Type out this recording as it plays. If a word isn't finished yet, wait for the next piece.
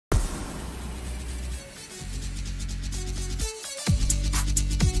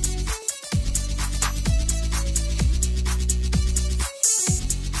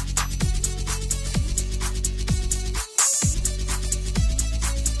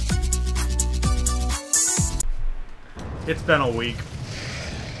It's been a week.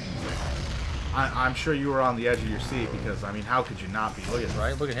 I'm sure you were on the edge of your seat because, I mean, how could you not be? Look at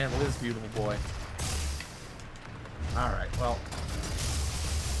Right? Look at him. Look at this beautiful boy. Alright, well.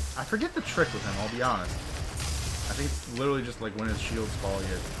 I forget the trick with him, I'll be honest. I think it's literally just like when his shields fall,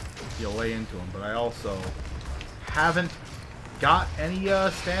 you lay into him. But I also haven't got any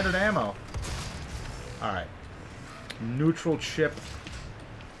standard ammo. Alright. Neutral chip.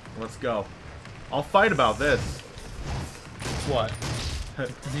 Let's go. I'll fight about this. What?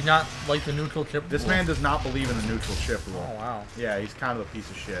 Does he not like the neutral chip This rule? man does not believe in the neutral chip rule. Oh, wow. Yeah, he's kind of a piece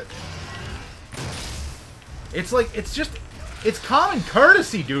of shit. It's like, it's common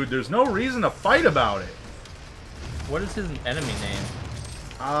courtesy, dude. There's no reason to fight about it. What is his enemy name?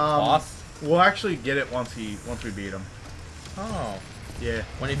 Boss? We'll actually get it once we beat him. Oh. Yeah.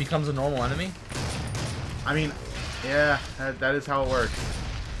 When he becomes a normal enemy? I mean, yeah, that is how it works.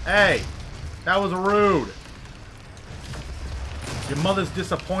 Hey! That was rude! Your mother's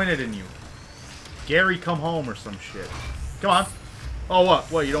disappointed in you. Gary, come home or some shit. Come on. Oh,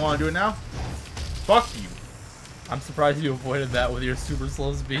 what? What, you don't want to do it now? Fuck you. I'm surprised you avoided that with your super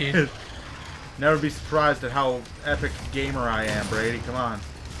slow speed. Never be surprised at how epic gamer I am, Brady. Come on.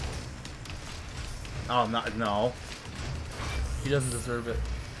 Oh, no. He doesn't deserve it.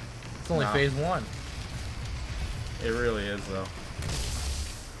 It's only No. phase 1. It really is, though.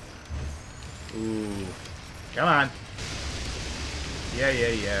 Ooh. Come on. Yeah,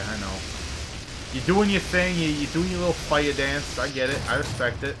 I know. You're doing your thing, you're doing your little fire dance. I get it. I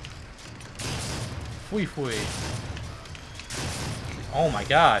respect it. Fui. Oh my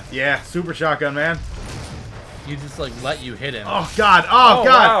god. Yeah, super shotgun, man. You just like let you hit him. Oh, God. Oh, God.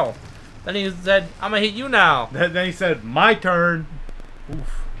 Wow. Then he said, I'm gonna hit you now. Then he said, my turn.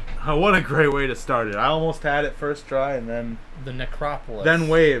 Oof. Oh, what a great way to start it. I almost had it first try, and then... The necropolis. Then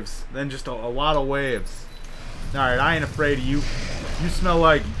waves. Then just a lot of waves. Alright, I ain't afraid of you. You smell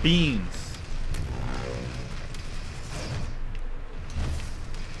like beans.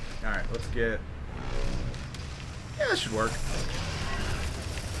 Alright, let's get... Yeah, that should work.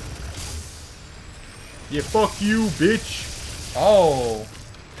 Yeah, fuck you, bitch. Oh.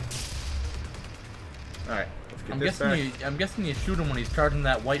 Alright, let's get this back. I'm guessing you shoot him when he's charging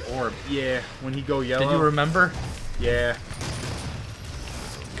that white orb. Yeah, when he go yellow. Did you remember? Yeah.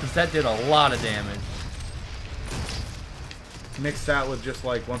 Because that did a lot of damage. Mix that with just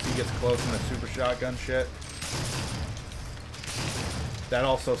like once he gets close in the super shotgun shit. That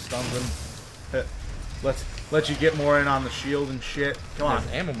also stuns him. Let you get more in on the shield and shit. Come on.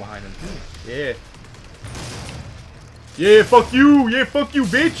 There's ammo behind him too. Yeah. Yeah, fuck you! Yeah, fuck you,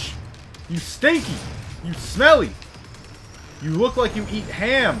 bitch! You stinky! You smelly! You look like you eat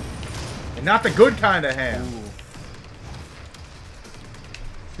ham! And not the good kind of ham. Ooh.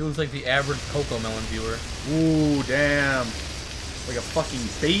 He looks like the average Cocoa Melon viewer. Ooh, damn. Like a fucking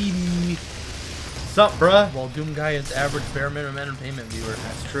baby. Sup, bruh? While Doom Guy is average bare minimum entertainment viewer.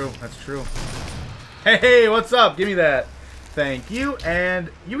 That's true, that's true. Hey, what's up? Give me that. Thank you, and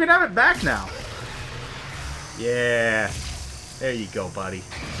you can have it back now. Yeah. There you go, buddy.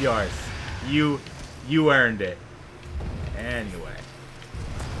 It's yours. You earned it. Anyway.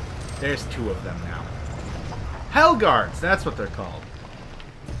 There's 2 of them now. Hellguards, that's what they're called.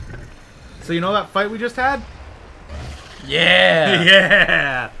 So you know that fight we just had? Yeah!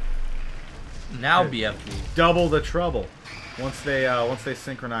 Yeah! Now BFG. Double the trouble. Once they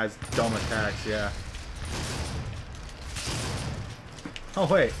synchronize dumb attacks, yeah. Oh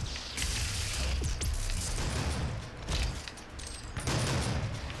wait.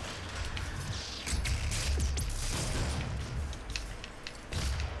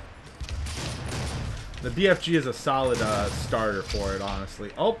 The BFG is a solid starter for it, honestly.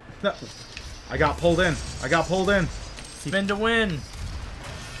 Oh, no. I got pulled in. I got pulled in. Spin to win.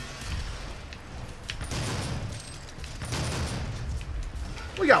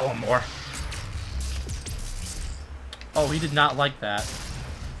 We got one more. Oh, he did not like that.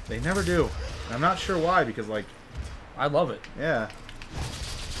 They never do. I'm not sure why, because, like... I love it. Yeah.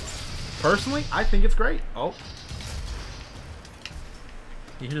 Personally, I think it's great. Oh.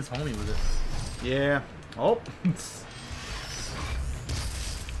 He hit his homie with it. Yeah. Oh.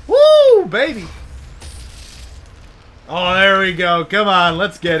 Woo, baby. Oh, there we go. Come on,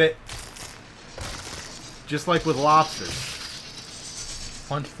 let's get it. Just like with lobsters.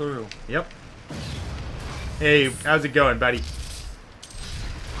 Punch through. Yep. Hey, how's it going, buddy?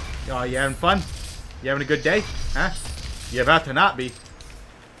 Oh, you having fun? You having a good day? Huh? You about to not be.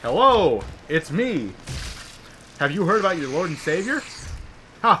 Hello, it's me. Have you heard about your Lord and Savior?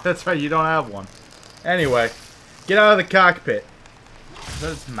 Ha, that's right, you don't have one. Anyway, get out of the cockpit. Is that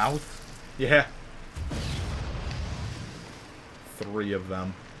his mouth? Yeah. 3 of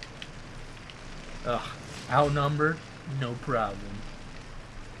them. Ugh. Outnumbered? No problem.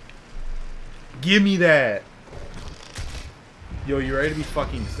 Give me that! Yo, you ready to be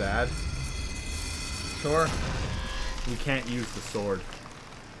fucking sad? Sure. We can't use the sword.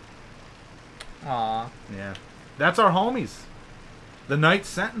 Aw. Yeah. That's our homies. The Knight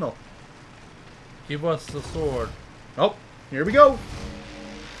Sentinel. Give us the sword. Oh, here we go.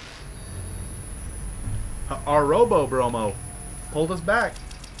 Our Robo Bromo pulled us back.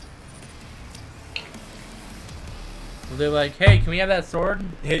 Were they like, hey, can we have that sword?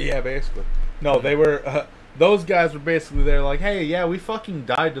 Yeah, basically. No, they were... those guys were basically there like, hey, yeah, we fucking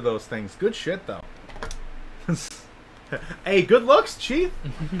died to those things. Good shit, though. Hey, good looks, Chief.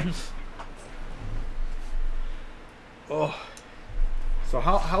 Oh. So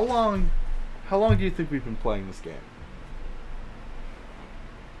how long do you think we've been playing this game?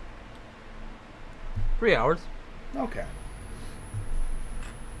 3 hours. Okay.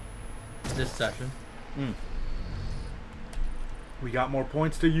 This session. We got more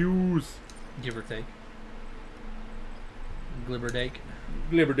points to use. Give or take. Glibberdake.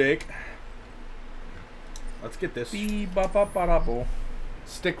 Glibberdake. Let's get this. Beep-bop-bop-bop-bop.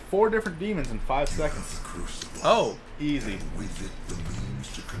 Stick 4 different demons in 5 seconds. Oh. Easy. With it, the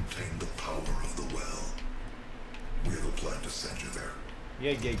means to contain the power of the well. We have a plan to send you there.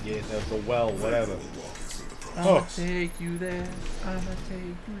 Yeah. The well, whatever. We'll walk you through the process. I'ma take you there. I'ma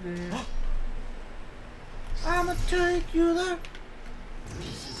take you there. I'ma take you there.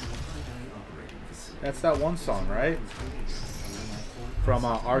 That's that one song, right? From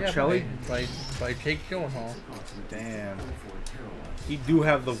R. Kelly? By Jake Gyllenhaal. Damn. He do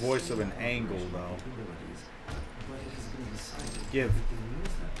have the voice of an angle, though. Give.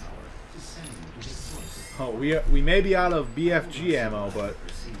 Oh, we may be out of BFG ammo, but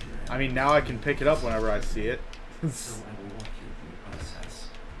I mean now I can pick it up whenever I see it.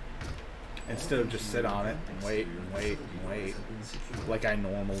 Instead of just sit on it and wait and wait and wait like I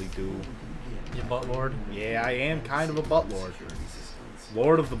normally do. You butt lord? Yeah, I am kind of a butt lord.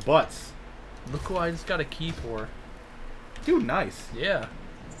 Lord of the butts. Look who I just got a key for. Dude, nice. Yeah.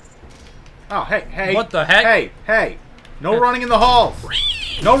 Oh, hey. What the heck? Hey. No running in the halls.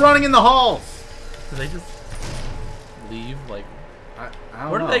 No running in the halls. Did they just leave? Like, I don't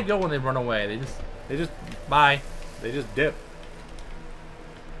where know. do they go when they run away? They just bye. They just dip.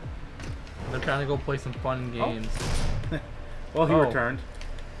 They're trying to go play some fun games. Well, he returned.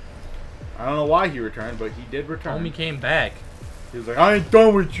 I don't know why he returned, but he did return. Homie came back. He was like, I ain't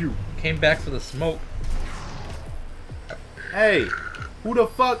done with you. Came back for the smoke. Hey, who the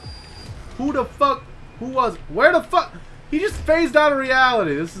fuck? Who was? Where the fuck? He just phased out of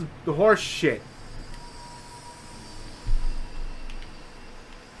reality. This is the horse shit.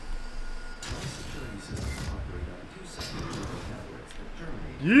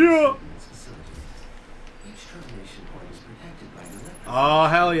 Yeah. Oh,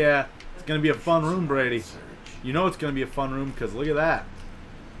 hell yeah. It's going to be a fun room, Brady. You know it's going to be a fun room because look at that.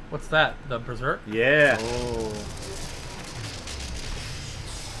 What's that? The Berserk? Yeah. Oh.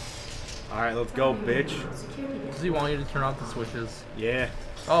 Alright, let's go, bitch. Does he want you to turn off the switches? Yeah.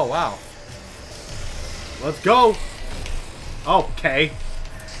 Oh, wow. Let's go. Okay. You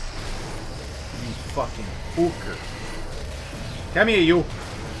fucking hooker. Come here, you.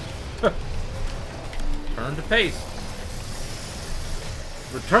 Turn to paste.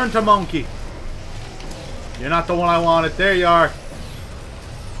 Return to monkey. You're not the one I wanted. There you are.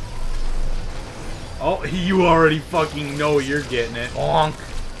 Oh, you already fucking know you're getting it. Bonk.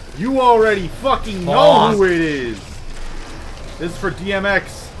 You already fucking know who it is. This is for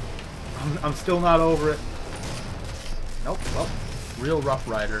DMX. I'm still not over it. Nope. Well. Real Rough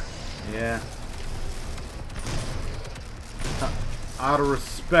Rider. Yeah. Out of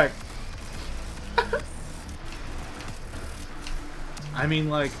respect. I mean,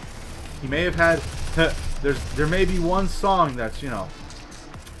 like, he may have had. There may be one song that's, you know,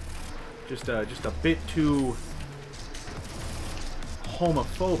 just a bit too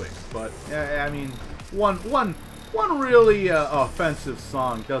homophobic, but I mean, one really offensive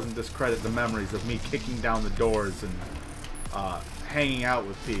song doesn't discredit the memories of me kicking down the doors and hanging out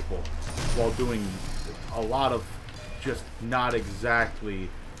with people while doing a lot of just not exactly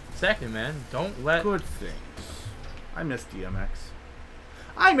Man. Don't let good things. I miss DMX.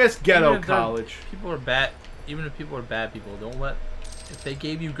 I miss Ghetto College. People are bad. Even if people are bad people, don't let. If they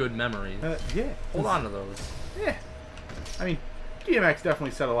gave you good memories, yeah, hold on to those. Yeah, I mean, DMX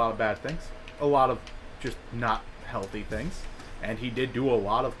definitely said a lot of bad things, a lot of just not healthy things, and he did do a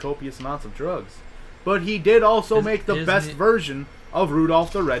lot of copious amounts of drugs. But he did also make the best version of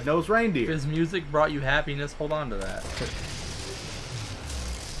Rudolph the Red-Nosed Reindeer. If his music brought you happiness, hold on to that.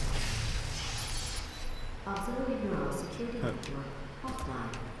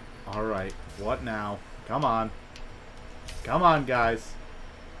 What now? Come on. Come on, guys.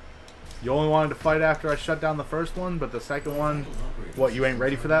 You only wanted to fight after I shut down the first one, but the second one... What, you ain't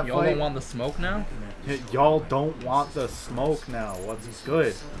ready for that Y'all fight? don't want the smoke now? Y'all don't want the smoke now. What's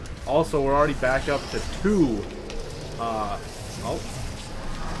good? Also, we're already back up to 2. Oh.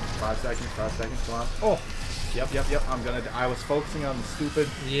 5 seconds, 5 seconds, come on. Oh. Yep. I was focusing on the stupid...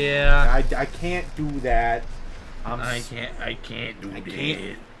 Yeah. I can't do that. I can't do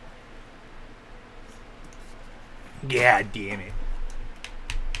that. God damn it.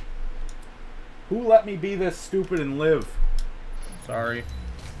 Who let me be this stupid and live? Sorry.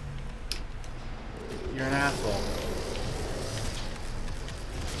 You're an asshole.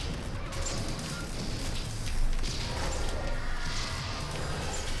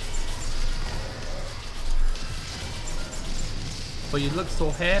 But you look so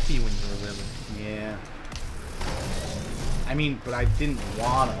happy when you were living. Yeah. I mean, but I didn't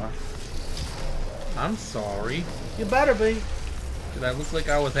wanna. I'm sorry. You better be. Did I look like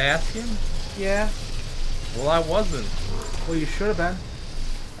I was asking? Yeah. Well, I wasn't. Well, you should have been.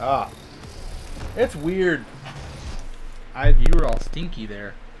 Ah. It's weird. You were all stinky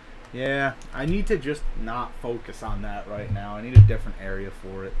there. Yeah. I need to just not focus on that right now. I need a different area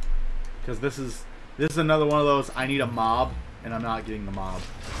for it. Because this is another one of those, I need a mob, and I'm not getting the mob.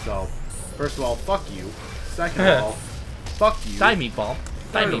 So, first of all, fuck you. Second of all, fuck you. Die meatball.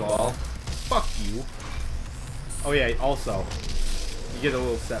 Die Third of all, meatball. fuck you. Oh yeah, also, you get a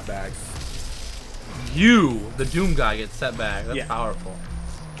little setback. You, the Doom guy, gets set back. That's Yeah. powerful.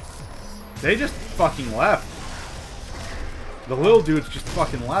 They just fucking left. The little dudes just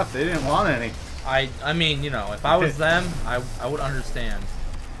fucking left. They didn't want any. I mean, you know, if I was them, I would understand.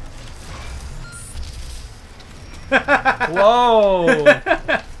 Whoa!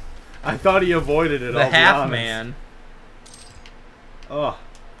 I thought he avoided it. The I'll be half honest. man. Ugh.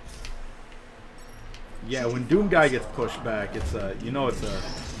 Yeah, when Doom Guy gets pushed back, it's a, you know, it's a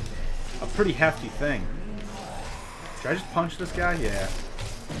pretty hefty thing. Should I just punch this guy? Yeah.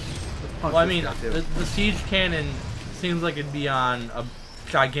 Let's punch Well, I this mean, guy, too. the siege cannon seems like it'd be on a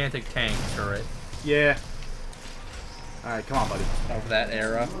gigantic tank turret Yeah. All right, come on, buddy. of that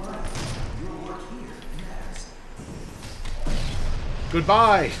era.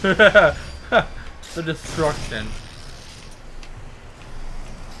 Goodbye. The destruction.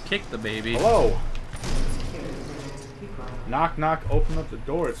 Kick the baby. Hello. Knock, knock. Open up the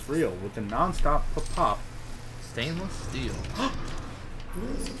door. It's real with the non-stop pop. Stainless steel.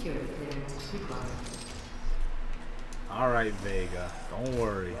 All right, Vega. Don't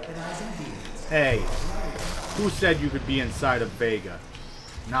worry. Hey, who said you could be inside of Vega?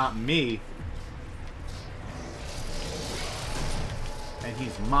 Not me. And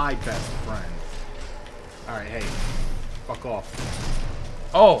he's my best friend. All right, hey, fuck off.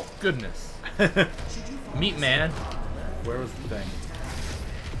 Oh, goodness. Meat man. Where was the thing?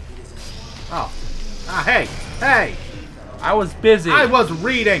 Oh. Ah, hey, hey. I was busy. I was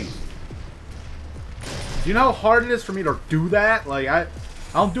reading. Do you know how hard it is for me to do that? Like, I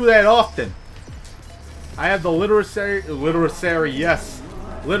don't do that often. I have the literary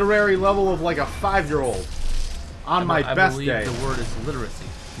level of like a 5-year-old on my best day. I believe the word is literacy.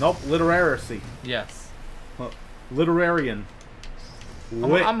 Nope, literacy. Yes. Literarian.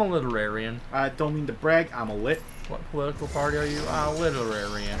 I'm a literarian. I don't mean to brag. I'm a lit. What political party are you?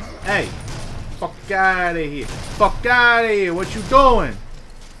 Literarian. Hey, fuck out of here. Fuck out of here. What you doing?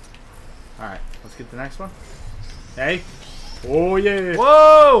 Alright, let's get the next one. Hey. Oh, yeah.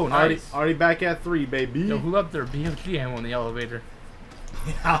 Whoa! Nice. Already back at 3, baby. Yo, who left their BFG ammo in the elevator?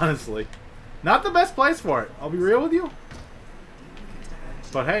 Honestly. Not the best place for it. I'll be real with you.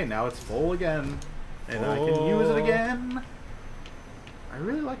 But hey, now it's full again. And I can use it again. I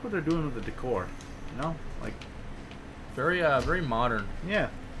really like what they're doing with the decor. You know? Like, very very modern. yeah.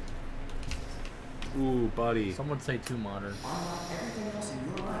 Ooh, buddy. Some would say too modern.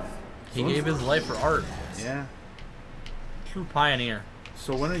 He gave his life for art. Yeah. True pioneer.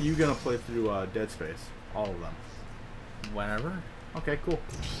 So when are you gonna play through Dead Space? All of them. Whenever. Okay, cool.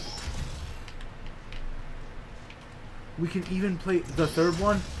 We can even play the third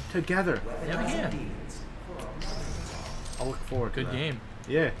one together. Yeah, we can. I'll look forward to Good that. game.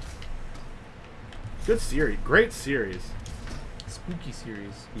 Yeah. Good series. Great series. Spooky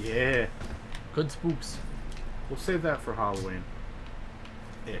series. Yeah. Good spooks. We'll save that for Halloween.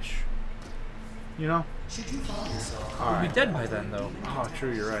 Ish. You know? We'll Alright. be dead by then, though. Oh,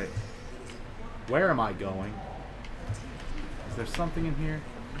 true, you're right. Where am I going? Is there something in here?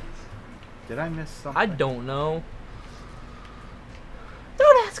 Did I miss something? I don't know.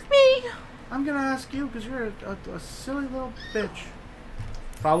 Don't ask me. I'm gonna ask you because you're a silly little bitch.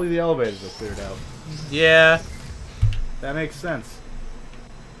 Probably the elevators are cleared out. Yeah, That makes sense.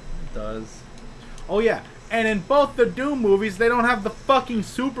 it does. Oh yeah, and in both the Doom movies, they don't have the fucking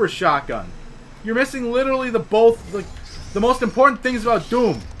super shotgun. You're missing literally the most important things about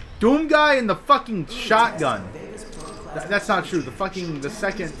Doom. Doom guy and the fucking shotgun. That's not true. The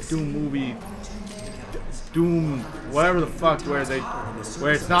second Doom movie, Doom, whatever the fuck, where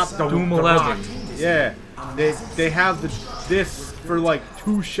it's not the Doom the 11. Rock. Yeah, they have this for like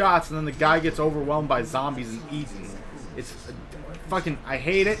 2 shots, and then the guy gets overwhelmed by zombies and eaten. It's fucking. I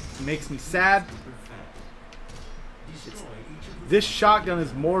hate it. It makes me sad. This shotgun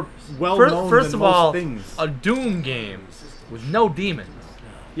is more well known First than of all, most things. a Doom game with no demons.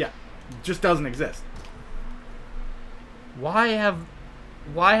 Yeah, just doesn't exist. Why have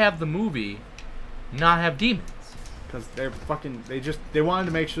the movie not have demons? Because they're fucking. They wanted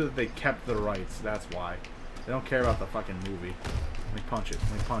to make sure that they kept the rights. That's why. They don't care about the fucking movie. Let me punch it.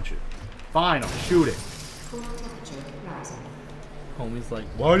 Let me punch it. Fine, I'll shoot it. Homie's like,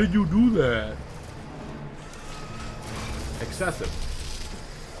 why did you do that? Excessive.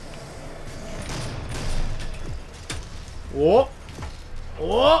 Whoa!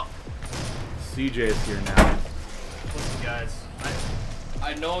 Whoa! CJ is here now. Listen, guys,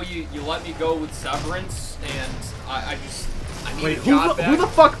 I know you let me go with Severance, and I need Wait, a job back. who the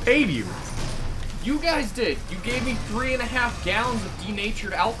fuck paid you? You guys did. You gave me 3.5 gallons of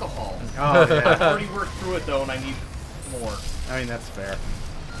denatured alcohol. Oh, I've yeah. already worked through it though, and I need more. I mean, that's fair.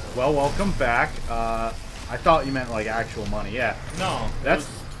 Well, welcome back. I thought you meant like actual money. Yeah. No, That we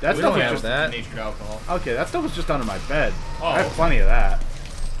stuff don't was have just that. denatured alcohol. okay. That stuff was just under my bed. Oh, I have okay. plenty of that.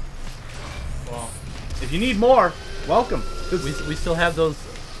 Well, If you need more, welcome. We still have those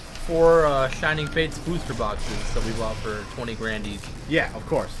 4 Shining Fates booster boxes that we bought for 20 grand each. Yeah, of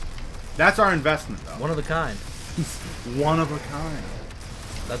course. That's our investment, though. One of a kind. One of a kind.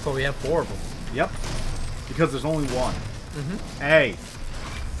 That's why we have 4 of them. Yep. Because there's only one. Mm-hmm. Hey.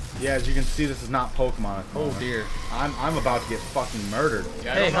 Yeah, as you can see, this is not Pokemon. At the Oh moment. dear. I'm about to get fucking murdered.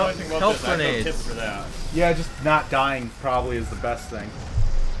 yeah, I Hey, don't know help- anything about help this. I have no grenades. tips for that. Yeah, just not dying probably is the best thing.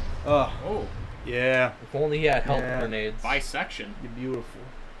 Ugh. Oh, Yeah. If only he had help Yeah. grenades. bisection. You're beautiful.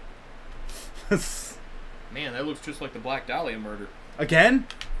 Man, that looks just like the Black Dahlia murder. Again?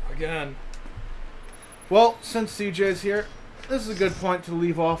 Again. Well, since CJ's here, this is a good point to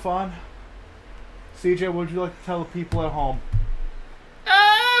leave off on. CJ, what would you like to tell the people at home?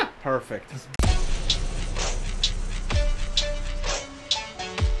 Ah! Perfect.